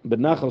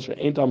benachal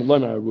she'ein tam loy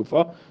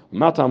harufa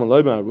matam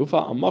loy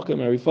harufa amakim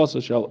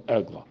harifasa shel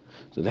egla.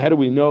 So how do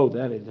we know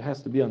that it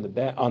has to be on the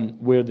back, on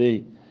where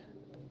the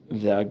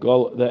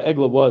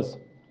egla was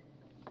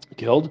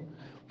killed?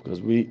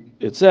 Because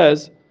it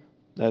says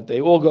that they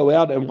all go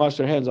out and wash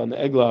their hands on the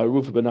egla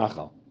harufa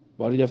benachal.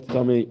 Why do you have to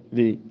tell me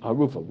the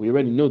harufa? We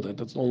already knew that.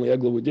 That's the only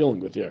egla we're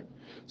dealing with here.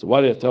 So why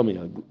do you have to tell me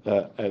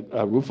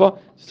harufa?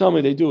 Just tell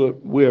me they do it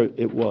where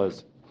it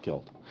was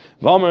killed.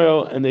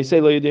 And they say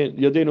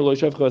yodenu lo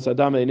shevcha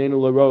sadam einenu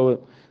lo ro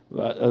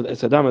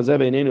sadam azev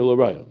einenu lo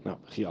royo. Now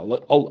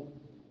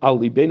al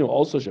libenu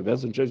also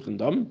shebezdin shevchin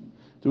dam.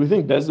 Do we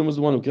think Bezdin was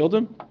the one who killed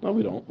him? No,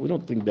 we don't. We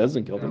don't think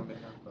Bezdin killed him.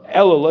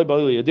 Elo lo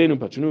yodenu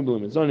pachnu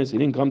b'lim zonis. He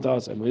didn't come to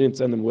us, and we didn't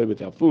send them away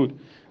without food.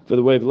 For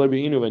the way of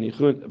Lebiinu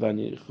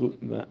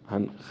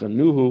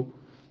Chanuhu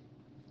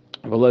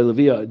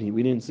Levia,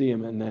 we didn't see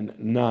him and then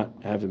not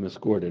have him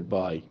escorted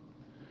by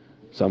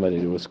somebody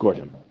to escort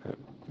him. So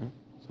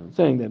I'm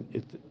saying that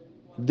it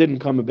didn't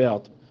come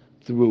about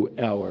through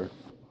our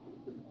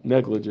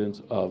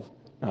negligence of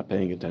not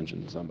paying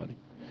attention to somebody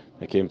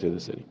that came to the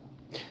city.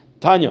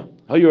 Tanya,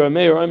 how you're a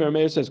mayor? I'm a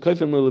mayor says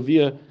Kaifin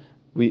Levia.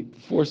 We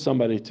force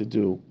somebody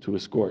to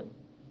escort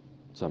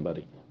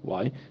somebody.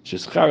 Why?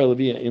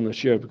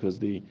 Because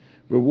the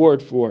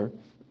reward for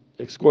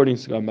escorting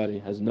somebody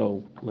has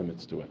no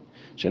limits to it.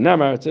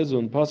 Shenamar, it says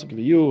in Pasuk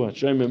V'yu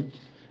Hashemim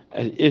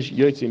Ish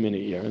Yotzim in a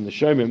year, and the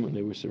Shemim, when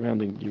they were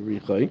surrounding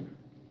Yericho,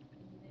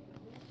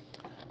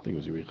 I think it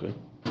was Yericho,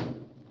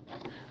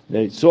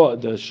 the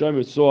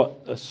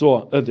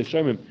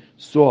Shemim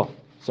saw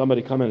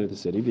somebody come into the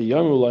city.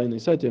 And they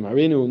said to him,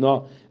 Harenu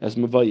na as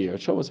Mavayir.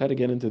 Show us how to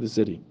get into the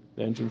city,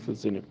 the entrance to the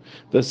city.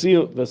 The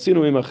Sinu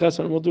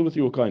Imachesar, we'll do with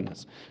you a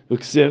kindness.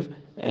 Uksiv,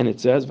 and it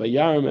says,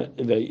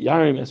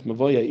 Vayarim es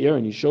Mavayir,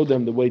 and he showed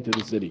them the way to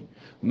the city.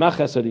 What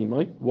was the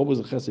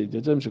chesed he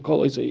did to them?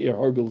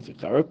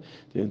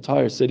 The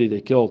entire city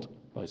they killed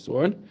by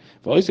sword.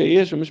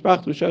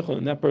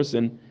 And that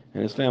person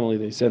and his family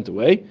they sent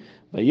away.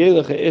 And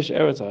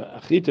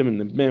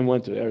the man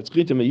went to Eretz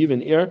Chitim,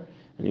 even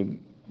and he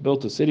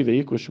built a city,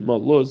 Vayikush Shema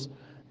Luz,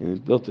 and he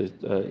built it.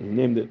 He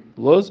named it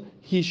Luz.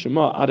 He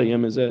Shema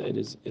Adayim is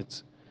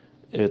its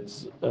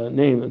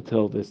name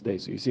until this day.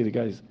 So you see, the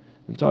guy's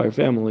entire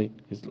family,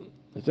 his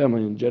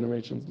family and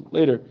generations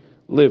later,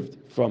 lived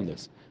from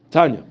this.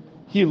 Tanya,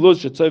 he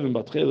Luz Shetzevim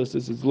Batchelis.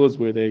 This is Luz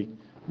where they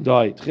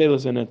died.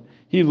 Tchelis in it.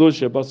 He Luz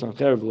Shebas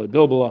Sancherev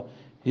LeBilbala.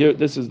 Here,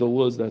 this is the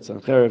Luz that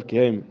Sancherev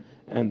came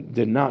and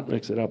did not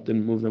mix it up,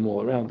 didn't move them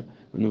all around.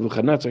 When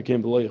Nebuchadnezzar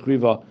came below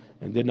Yechriva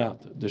and did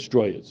not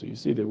destroy it. So you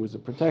see there was a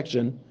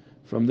protection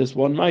from this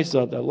one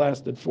Maisa that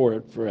lasted for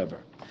it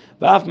forever.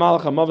 Even the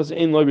Malach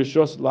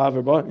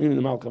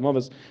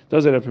HaMavos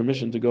doesn't have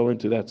permission to go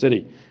into that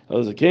city. The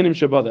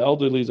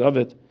elderlies of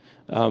it,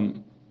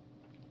 when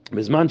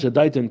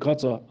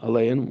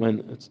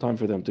it's time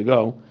for them to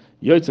go,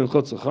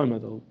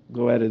 they'll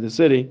go out of the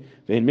city,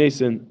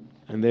 Mason,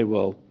 and they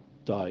will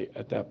die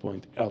at that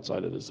point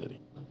outside of the city.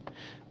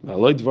 It's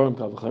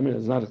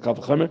not a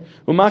kavachamer.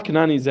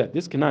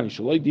 This Kanani,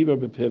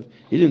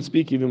 he didn't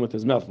speak even with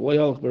his mouth.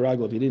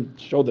 He didn't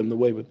show them the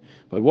way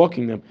by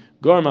walking them.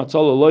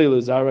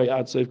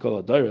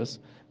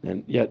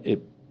 And yet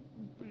it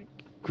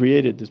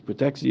created this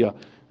protection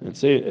and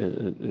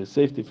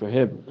safety for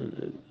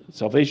him,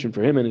 salvation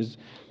for him and his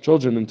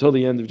children until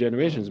the end of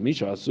generations. Somebody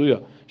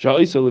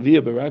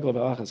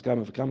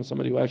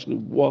who actually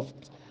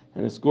walked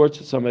and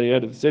escorts somebody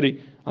out of the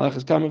city,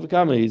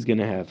 he's going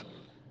to have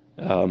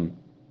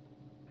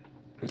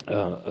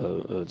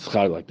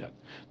schar like that.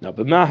 Now,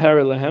 but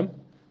lehem.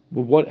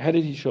 But how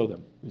did he show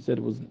them? He said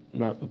it was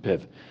not a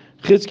piv.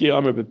 Chizki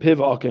Amar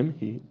bepiv akim.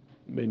 He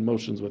made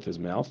motions with his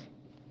mouth.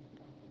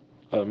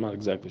 I'm not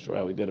exactly sure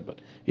how he did it, but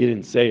he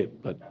didn't say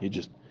it, but he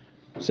just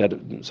said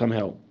it,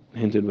 somehow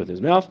hinted with his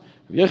mouth.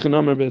 Yechon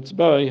Amar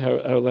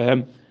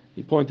lehem.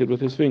 He pointed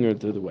with his finger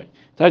to the way.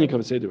 Tanya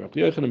comes say the Rabbi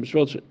Yochanan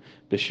b'shvil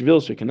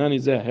shekanani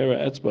zeh hera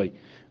etzbay.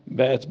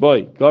 Because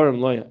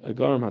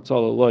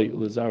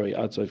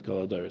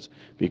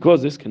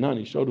this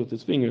Kanani showed with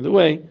his finger the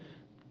way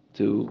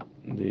to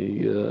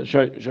the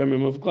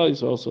Shemim of Klal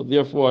Yisrael, so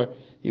therefore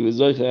he was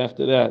zoicha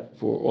after that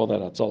for all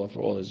that hatzalah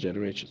for all his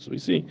generations. So we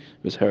see it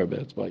was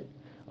herabet's bite.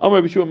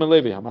 Amar b'shua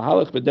melevi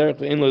hamahalach b'derech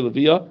ve'en lo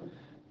leviyah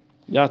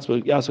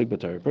yatzvik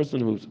b'tar. A person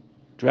who's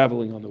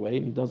traveling on the way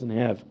and he doesn't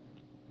have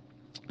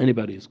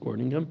anybody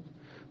escorting him,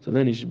 so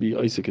then he should be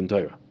Isaac and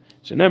Torah.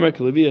 Shenemer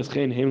k'leviyas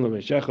chen heim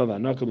l'meishecha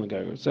v'anakam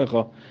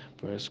l'gayrosecha,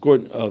 for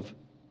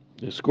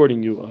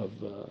escorting you of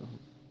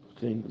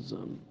chen is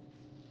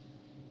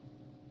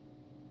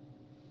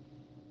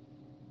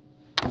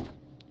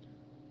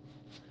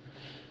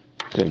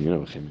chen, you know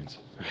what chen means.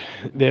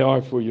 They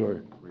are for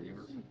your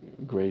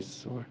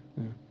grace or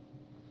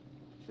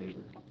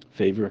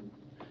favor.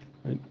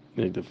 Right?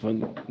 The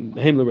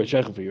heim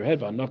l'meishecha for your head,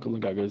 v'anakam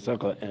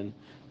l'gayrosecha, and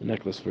the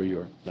necklace for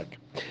your neck.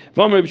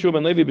 The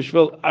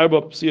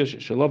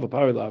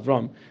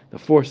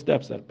 4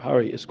 steps that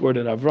Pari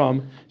escorted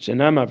Avram,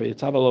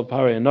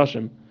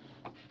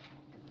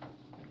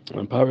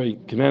 and Pari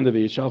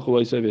commanded so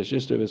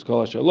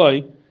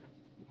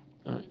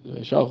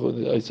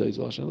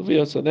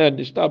then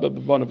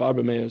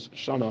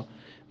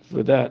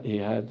for that he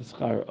had the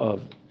schar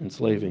of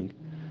enslaving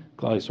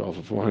Klal Yisrael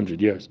for 400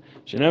 years.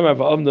 And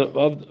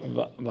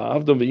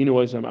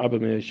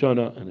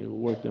he will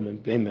work them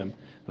and pain them,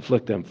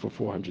 afflict them for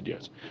 400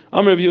 years.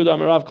 Anybody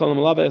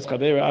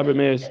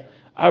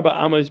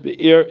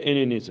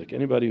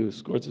who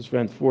escorts his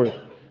friend 4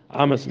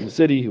 amas in the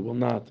city, he will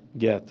not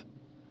get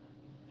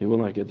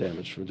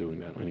damaged for doing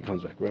that when he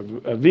comes back.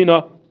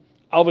 Ravina,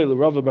 Alvei the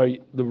Rava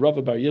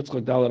Bar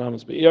Yitzchak Dalet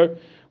Amas Be'ir,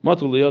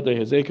 Matu Liyodei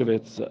Hezekov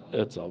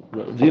Etzel.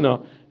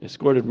 Ravina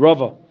escorted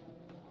Rava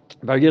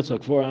Bar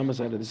Yitzchak 4 amas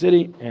out of the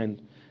city,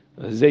 and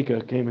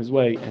Hezekah came his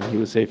way, and he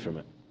was safe from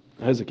it.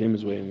 Hezekah came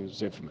his way, and he was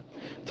safe from it.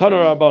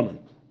 Tanar Rabbanon.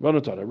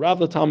 Rav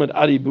the Talmud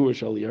Adi Buer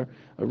Shalir.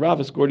 A Rav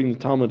escorting the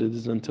Talmud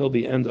is until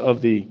the end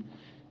of the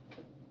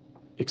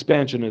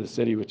expansion of the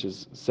city, which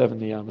is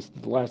 70 amas,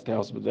 the last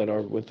house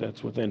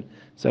that's within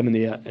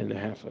 70 and a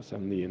half,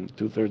 70 and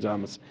 2/3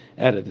 amas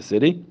out of the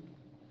city.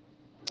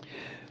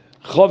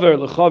 Chaver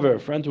lechaver,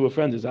 friend to a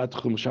friend, is at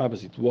Chum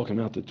Shabbos. He's walking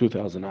out to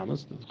 2,000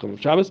 amas. Chum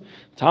Shabbos.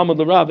 Talmud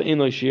l'Rav ein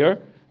lo shir.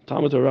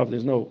 Talmud to Rav,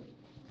 there's no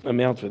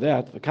amount for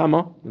that. The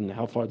kama, and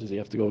how far does he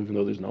have to go, even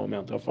though there's no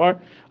amount? How far?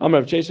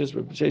 Rav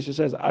Cheshes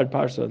says ad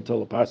parsa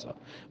until a parsa.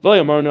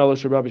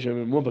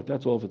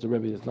 That's all if it's a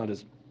rebbe that's not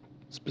as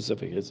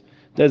specific as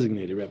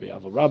designated rebbe.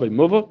 Rabbi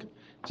Muvak,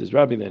 which is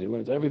rabbi that he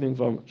learns everything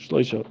from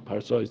shloisha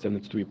parsa, then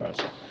it's 3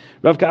 parsa.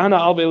 Rav Kahana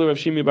alvei Rav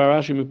Shimi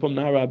Barashi mipum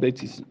nahara beit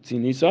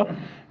Zinisa.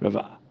 Rav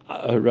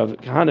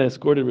Kahana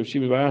escorted Rav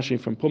Shimi Barashi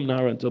from Pum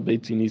Nahara until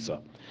Beit Zinisa,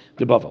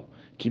 the Bavel.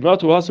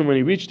 Kibratu Hasan, when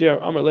he reached there,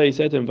 Amar Lei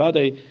said to him,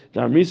 Vade, the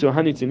Amrisu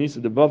Hani Zinisa,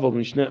 the Bavel,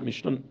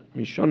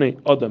 Mishone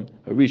Adam,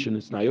 Harishon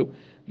Isnayu.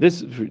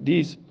 These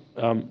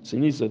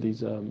Zinisa,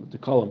 the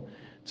column,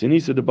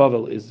 Zinisa the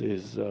Bavel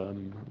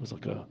was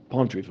like a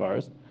palm tree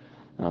forest.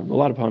 A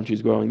lot of palm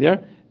trees growing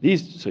there.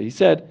 So he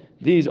said,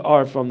 these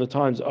are from the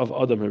times of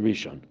Adam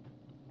Harishon.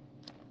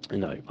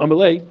 And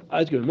Amalei,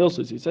 I asked him,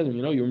 Milsus, he said to him,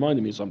 you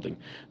reminded me of something.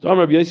 So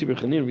Amar Rabbi Yossi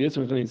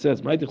B'Chanin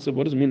says, what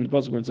does it mean in the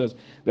pasuk when it says,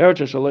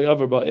 V'eretz shaloi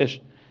avar ba'esh,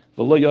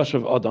 v'lo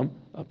yashav Adam,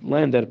 a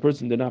land that a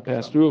person did not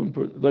pass through,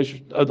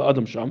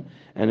 Adam Sham,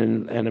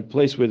 and a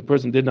place where the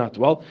person did not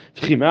dwell.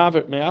 If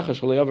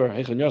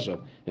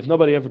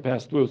nobody ever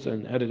passed through,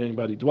 then how did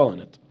anybody dwell in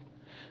it?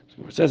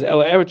 It says,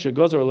 rather,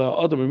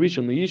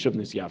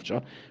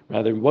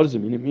 what does it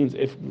mean? It means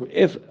if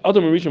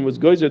Adam and Rishon was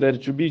geyser that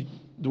it should be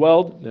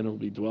dwelled, then it will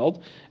be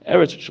dwelled.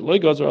 And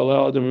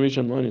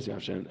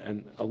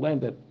a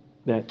land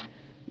that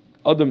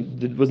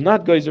Adam was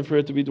not geyser for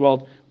it to be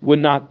dwelled would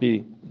not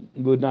be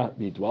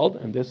dwelled.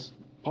 And this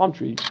palm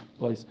tree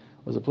place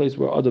was a place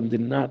where Adam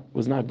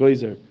was not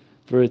geyser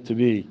for it to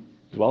be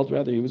dwelled.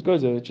 Rather, he was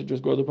geyser, it should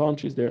just grow the palm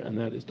trees there, and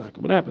that is not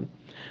what happened.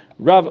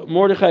 Rav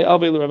Mordechai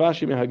Alvei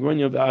Ravashi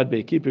meHagrunya v'ad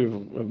Beikipi.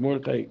 Rav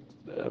Mordechai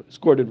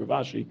escorted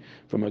Ravashi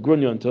from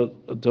Hagrunya until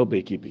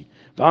Beikipi.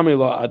 V'amri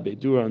la ad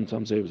Beidura, and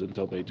some say it was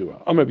until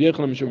Beidura. Amar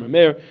B'Yechon Mishum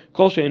Meir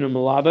Kol she'enu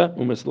melava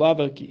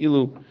u'mislava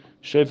ki'ilu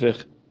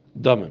shefech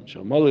damim.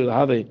 Shalmali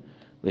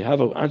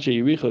lehavo anshe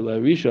Yericha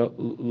le'Elisha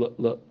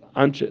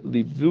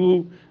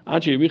livu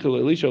anshe Yericha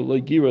le'Elisha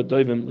lo'gira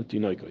doivim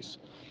l'tinoikos.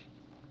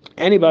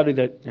 Anybody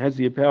that has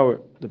the power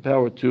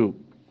to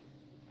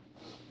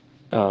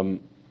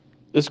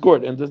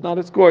escort and does not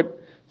escort,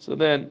 so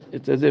then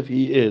it's as if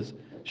he is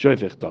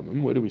shoifech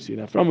damim. Where do we see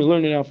that from? We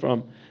learn it now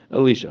from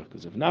Elisha,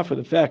 because if not for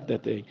the fact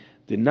that they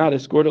did not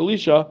escort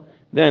Elisha,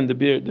 then the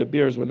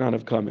bears would not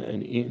have come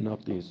and eaten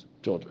up these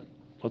children.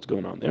 What's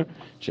going on there?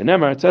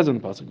 Shenemar, it says in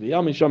the pasuk,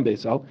 v'yal misham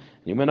Beisal,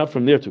 and he went up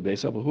from there to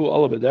Beisal, but who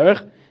all of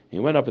derech? He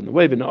went up in the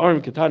way,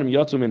 v'na'arim ketanim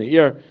yatzum in the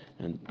ear,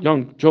 and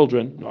young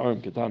children,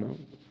 na'arim ketanim,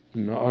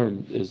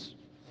 na'arim is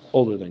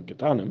older than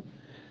ketanim,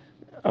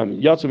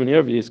 yatzum in the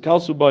ear,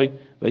 v'yiskalsu by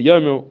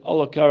v'yomu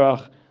Allah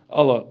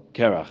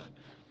karach,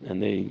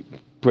 and they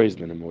praised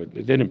him, or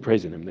they didn't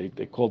praise him,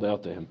 they called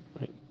out to him.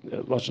 Right?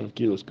 Lashon of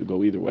Kilos could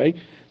go either way.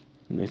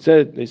 And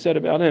they said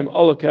about him,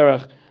 Allah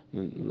karach,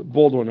 the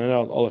bald one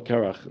out, Allah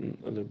karach, and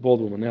the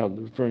bald woman out,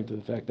 referring to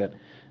the fact that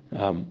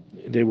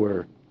they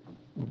were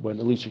when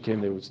Elisha came,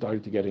 they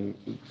started getting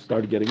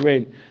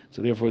rain.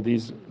 So therefore,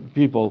 these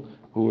people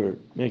who were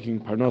making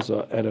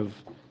parnasa out of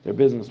their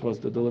business was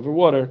to deliver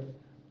water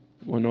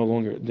were no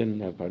longer didn't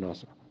have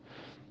parnasa.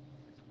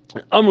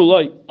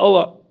 Amrulai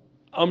Allah,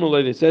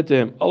 Amrulai, they said to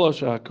him, Allah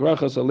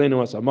shahkarachas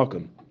aleinu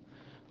asamakim,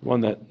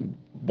 one that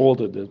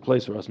bolded the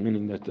place for us,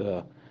 meaning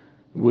that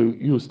we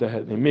used to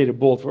have, they made it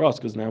bold for us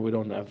because now we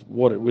don't have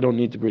water, we don't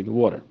need to bring the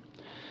water.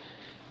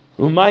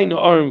 Umay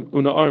na'arim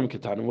una'arim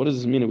ketanim. What does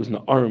this mean? It was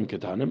na'arim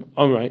ketanim.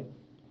 All right,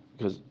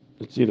 because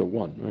it's either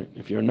one, right?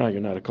 If you're a nar, you're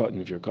not a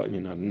cotton. If you're a cotton,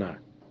 you're not a nar.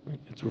 Right?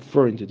 It's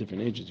referring to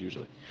different ages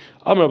usually.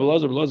 Amar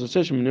Belazar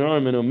says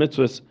na'arim in a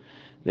mitzvahs.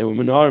 They were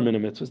na'arim in a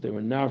mitzvahs. They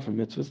were nar from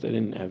mitzvahs. They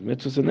didn't have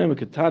mitzvahs in them.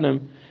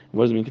 Ketanim.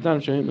 What does it mean?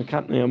 Ketanim shehim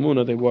mekatnei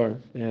amuna. They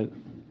had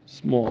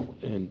small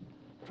and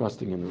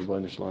trusting in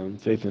Rabbeinu Shalom,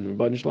 faith in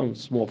Rabbeinu Shalom,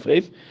 small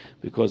faith,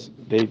 because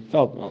they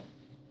felt, well,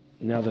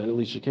 now that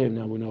Elisha came,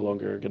 now we're no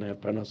longer going to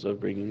have parnasa of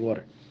bringing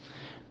water.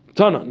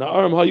 Tana,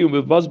 na'arim hayu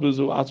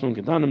mevazbuzu atzmon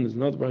ketanim. There's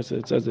another verse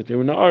that says that they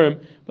were na'arim,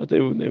 but they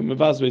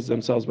mevazbez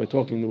themselves by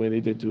talking the way they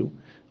did to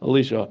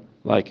Elisha,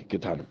 like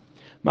ketanim.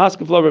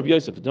 Maskav la Rav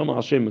Yosef, Doma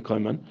Hashem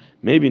Mekayman.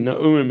 Maybe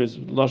na'urim is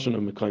lashon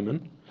of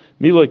Mekayman.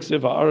 Milo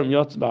ksiva aram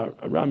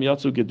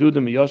yatsu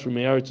gedudim yashru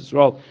me'aretz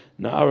Yisrael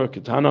na'ara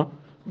ketana.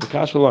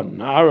 B'kashalon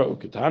na'ara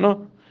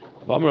uketana.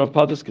 V'amar of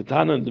padas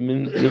ketana the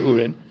min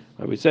na'urin.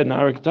 We said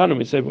Na'ara Katana,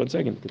 we said 1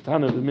 second,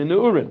 Katana the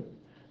Minurin.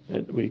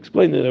 We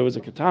explained that there was a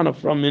Katana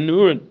from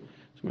Minurin.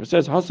 So it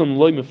says, Hasam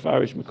loy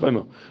mefarish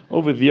mekoimo.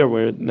 Over there,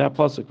 where in that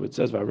pasuk, it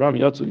says, V'aram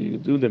yatsu, you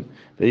do them,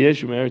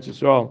 V'yeshu me'eretz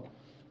Yisrael,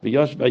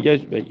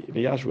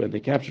 V'yashu, and they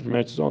captured from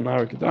Eretz Yisrael,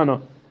 Na'ara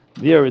Katana.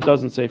 There it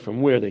doesn't say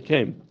from where they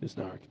came, it's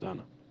Na'ara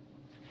Katana.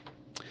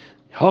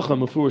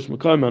 Hacham mefurish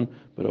mekoiman,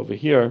 but over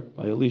here,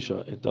 by Elisha,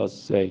 it does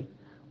say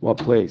what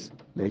place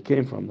they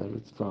came from, that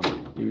it's from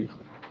Yericho.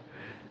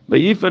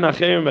 Vayifan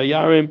acherim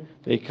vayarim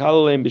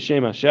vaykalaleim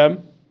b'shem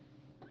Hashem.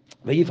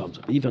 Vayifan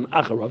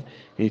acharav.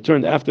 He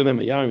turned after them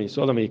vayarim. He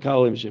saw them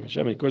vaykalaleim b'shem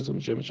Hashem. He cursed them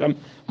b'shem Hashem.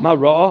 Ma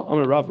ra'a.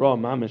 Amar Rav ra'a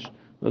mamish.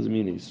 Doesn't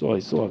mean he saw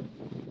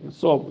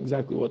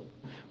exactly what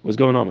was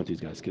going on with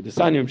these guys.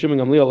 Kedesanyim shimon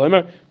gamliel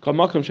omer kol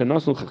makom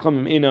shenasul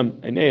chachamim einam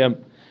einayim.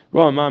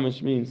 Ra'a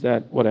mamish means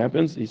that what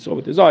happens? He saw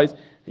with his eyes.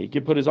 He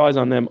could put his eyes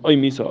on them. Oy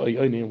misa oy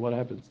oy. What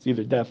happens? It's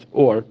either death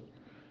or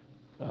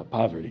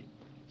poverty.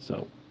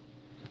 So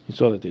he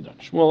saw that they died.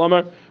 Shmuel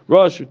Amar,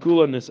 Rosh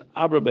Shekula Nis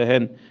Abra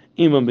Behen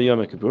Imam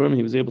B'Yom Kippurim.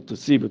 He was able to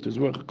see with his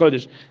Ruach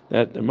HaKodesh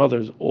that their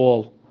mothers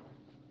all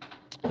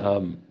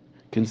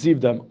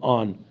conceived them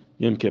on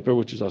Yom Kippur,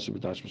 which is Asher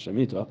B'Tash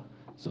B'Shamita.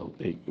 So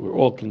they were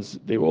all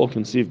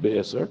conceived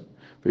Be'eser.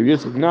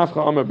 V'Yitzchak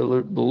Nafcha Amar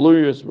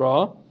B'Lurius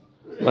Ra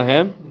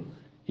Lahem.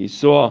 He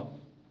saw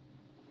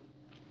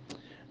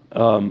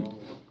the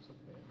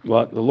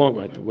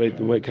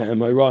way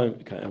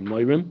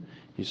Ka'amayrim.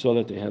 He saw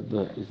that they had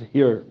the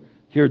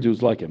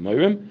hairdos like a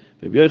Mayrim.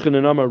 He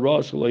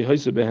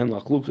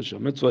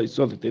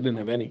saw that they didn't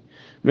have any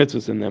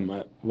mitzvahs in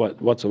them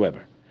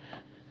whatsoever.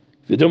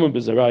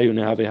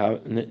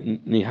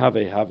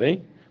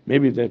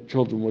 Maybe their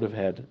children would have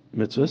had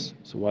mitzvahs,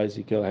 so why is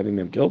he having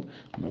them killed?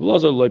 He saw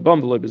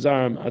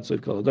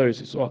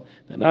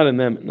that not in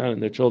them, not in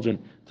their children,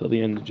 till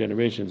the end of the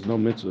generations, no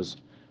mitzvahs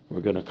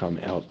were going to come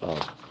out of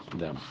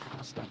them.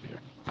 I'll stop here.